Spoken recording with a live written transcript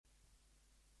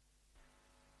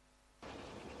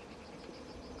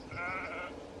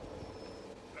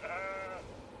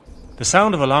The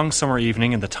sound of a long summer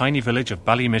evening in the tiny village of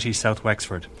Ballymitty, South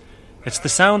Wexford. It's the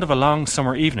sound of a long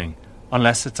summer evening,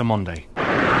 unless it's a Monday.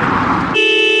 Top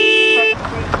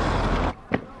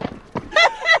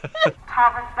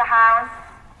of the house,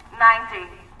 90.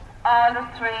 All the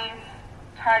threes,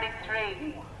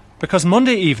 33. Because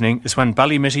Monday evening is when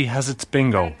Ballymitty has its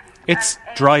bingo. It's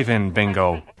drive-in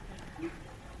bingo. 2 and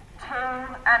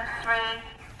 3,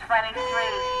 23.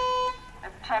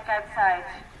 Let's check outside.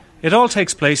 It all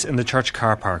takes place in the church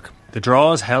car park. The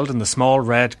draw is held in the small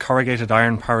red corrugated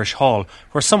iron parish hall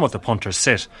where some of the punters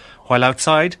sit, while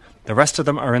outside the rest of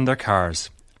them are in their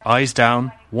cars. Eyes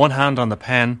down, one hand on the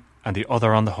pen and the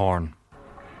other on the horn.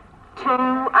 2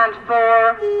 and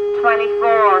 4,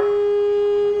 24.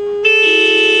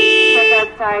 Check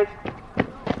outside.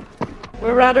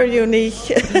 We're rather unique.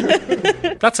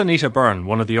 That's Anita Byrne,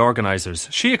 one of the organisers.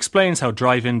 She explains how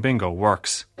drive-in bingo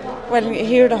works. Well, you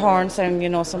hear the horn sound, you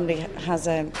know somebody has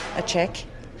a check.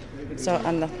 So,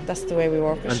 and that's the way we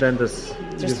work it. And then there's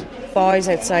boys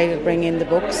outside will bring in the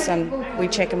books and we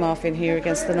check them off in here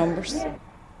against the numbers.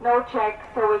 No check,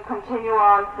 so we continue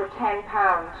on for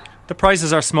 £10. The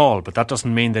prizes are small, but that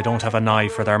doesn't mean they don't have an eye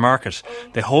for their market.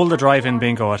 They hold the drive-in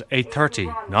bingo at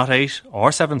 8:30, not 8 or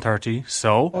 7:30,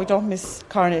 so... We don't miss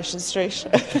Coronation Street.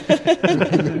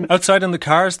 Outside in the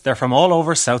cars, they're from all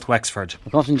over South Wexford.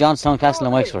 We come from Johnstown Castle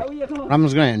in Wexford.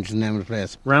 Ramsgrange is the name of the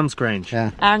place. Ramsgrange.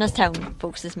 Yeah. Arnestown,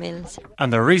 Fox's Mills.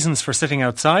 And their reasons for sitting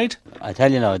outside? I tell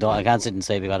you now, I can't sit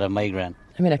inside because I have migraine.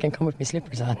 I mean, I can come with my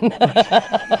slippers on.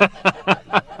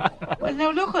 Well,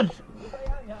 now look at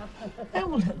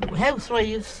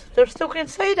housewives. They're stuck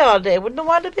inside all day. Wouldn't they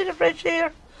want a bit of fresh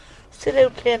air? Sit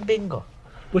out playing bingo.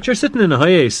 But you're sitting in a high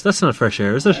ace. That's not fresh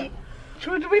air, is it?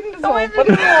 Sure, the windows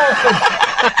open.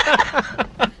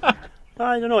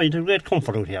 I don't know, you have great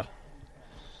comfort out here.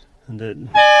 And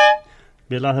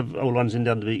be a lot of old ones in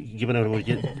there to be giving out about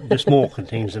the smoke and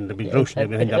things, and they'll be grouching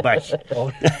behind their back.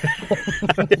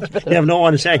 You have no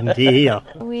uncertainty here.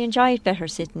 We enjoy it better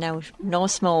sitting out, no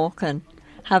smoke, and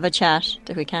have a chat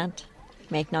that we can't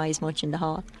make noise much in the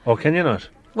hall. Oh, can you not?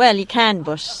 Well, you can,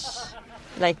 but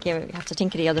like you have to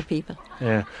think of the other people.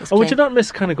 Yeah. Oh, would you not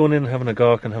miss kind of going in and having a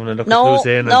gawk and having a look at who's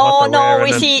in and no, what they're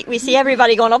wearing? No, we see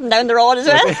everybody going up and down the road as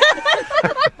well.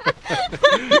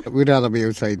 We'd rather be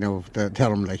outside now, tell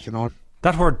them, like, you know.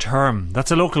 That word term,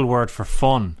 that's a local word for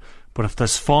fun. But if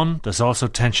there's fun, there's also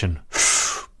tension.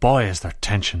 Boy, is there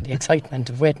tension. The excitement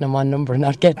of waiting on one number and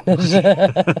not getting it.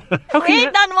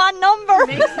 Waiting on one number.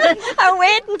 I'm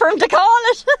waiting for him to call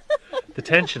it. The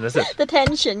tension, is it? The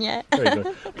tension, yeah. Very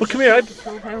good. But come here,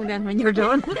 £2 then when you're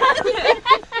done.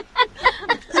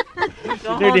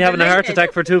 You're nearly having a heart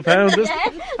attack for £2, is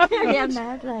it? Nearly having a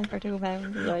heart attack for £2.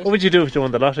 Right. What would you do if you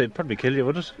won the lottery? It'd probably kill you,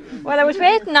 would it? Well, I was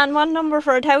waiting on one number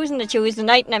for 1,000 to Tuesday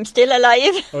night and I'm still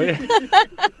alive. Oh, yeah.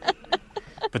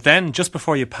 But then, just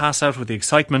before you pass out with the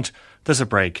excitement, there's a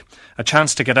break. A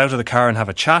chance to get out of the car and have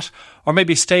a chat, or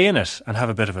maybe stay in it and have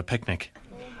a bit of a picnic.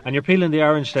 And you're peeling the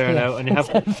orange there now, and you have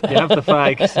the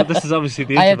fag. So this is obviously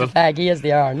the interval. I have the fag, he has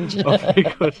the orange. Oh, very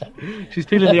good. She's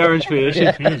peeling the orange for you, is she?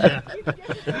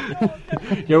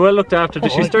 You're well looked after.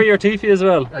 Does she stir your tea for you as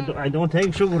well? I don't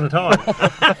take sugar at all.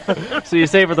 So you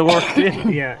savour the work, do you?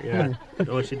 Yeah.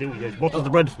 Oh, she do. She butters the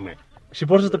bread for me. She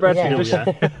butters the bread for you, does she? Yeah.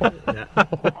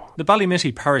 The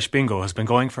Ballymitty Parish Bingo has been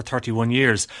going for 31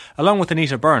 years. Along with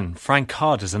Anita Byrne, Frank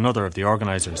Codd is another of the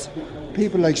organisers.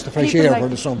 People likes the fresh air for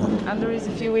the summer. And there is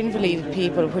a few invalid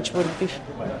people which would be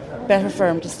better for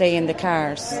them to stay in the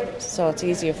cars. So it's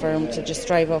easier for them to just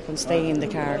drive up and stay in the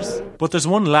cars. But there's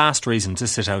one last reason to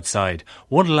sit outside.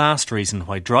 One last reason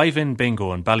why drive-in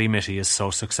bingo in Ballymitty is so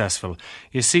successful.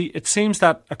 You see, it seems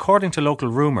that, according to local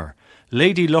rumour,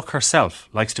 Lady Luck herself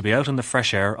likes to be out in the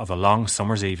fresh air of a long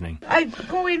summer's evening. I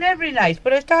go in every night,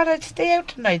 but I thought I'd stay out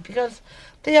tonight because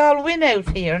they all win out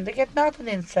here and they get nothing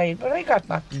inside, but I got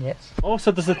nothing yet. Oh,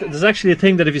 so there's actually a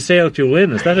thing that if you stay out you'll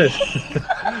win, is that it?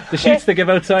 The sheets they give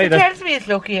outside. It tells me it's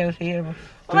lucky out here.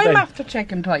 Well, I'm after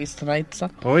checking twice tonight, so.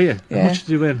 Oh yeah? How much did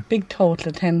you win? Big total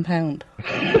of £10.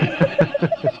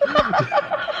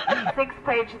 6th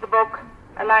page of the book,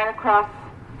 a line across,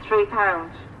 £3.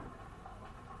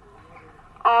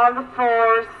 All the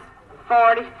 4s,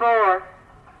 44.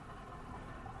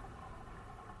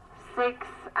 6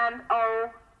 and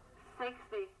 0, 60.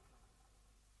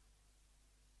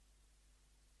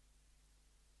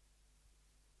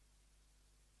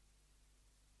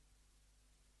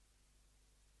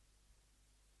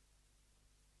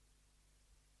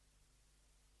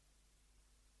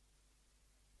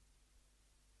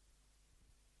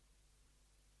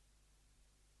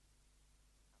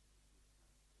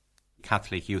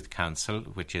 Catholic Youth Council,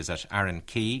 which is at Arran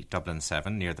Quay, Dublin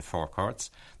 7, near the forecourts.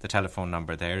 The telephone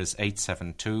number there is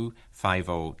 872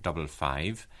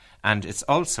 5055. And it's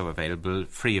also available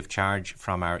free of charge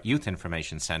from our youth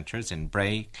information centres in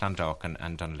Bray, Clondalkin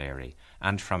and Dunleary,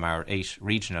 and from our 8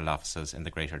 regional offices in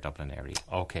the Greater Dublin area.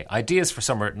 OK, ideas for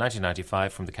summer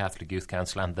 1995 from the Catholic Youth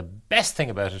Council, and the best thing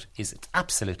about it is it's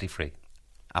absolutely free.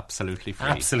 Absolutely free.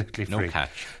 Absolutely free. No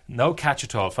catch. No catch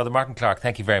at all. Father Martin Clark,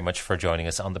 thank you very much for joining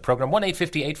us on the programme.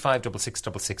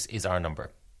 1-850-856666 is our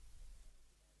number.